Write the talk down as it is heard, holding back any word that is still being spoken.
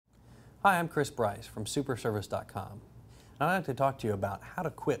Hi, I'm Chris Bryce from superservice.com, and I'd like to talk to you about how to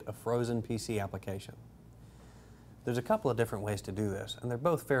quit a frozen PC application. There's a couple of different ways to do this, and they're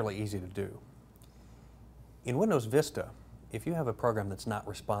both fairly easy to do. In Windows Vista, if you have a program that's not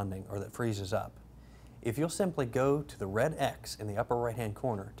responding or that freezes up, if you'll simply go to the red X in the upper right-hand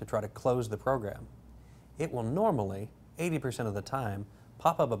corner to try to close the program, it will normally, 80% of the time,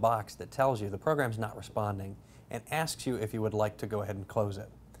 pop up a box that tells you the program's not responding and asks you if you would like to go ahead and close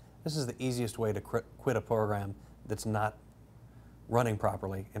it. This is the easiest way to quit a program that's not running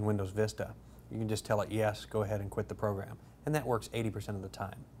properly in Windows Vista. You can just tell it, yes, go ahead and quit the program, and that works 80% of the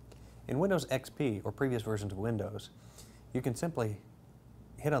time. In Windows XP or previous versions of Windows, you can simply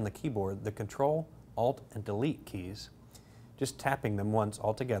hit on the keyboard the Control, Alt, and Delete keys. Just tapping them once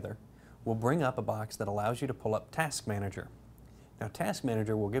altogether will bring up a box that allows you to pull up Task Manager. Now, Task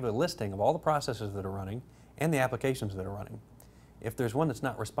Manager will give a listing of all the processes that are running and the applications that are running. If there's one that's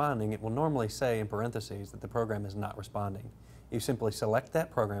not responding, it will normally say in parentheses that the program is not responding. You simply select that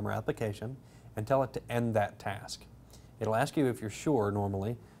program or application and tell it to end that task. It'll ask you if you're sure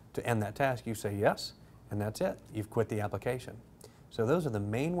normally to end that task. You say yes, and that's it. You've quit the application. So those are the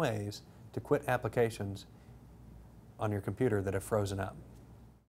main ways to quit applications on your computer that have frozen up.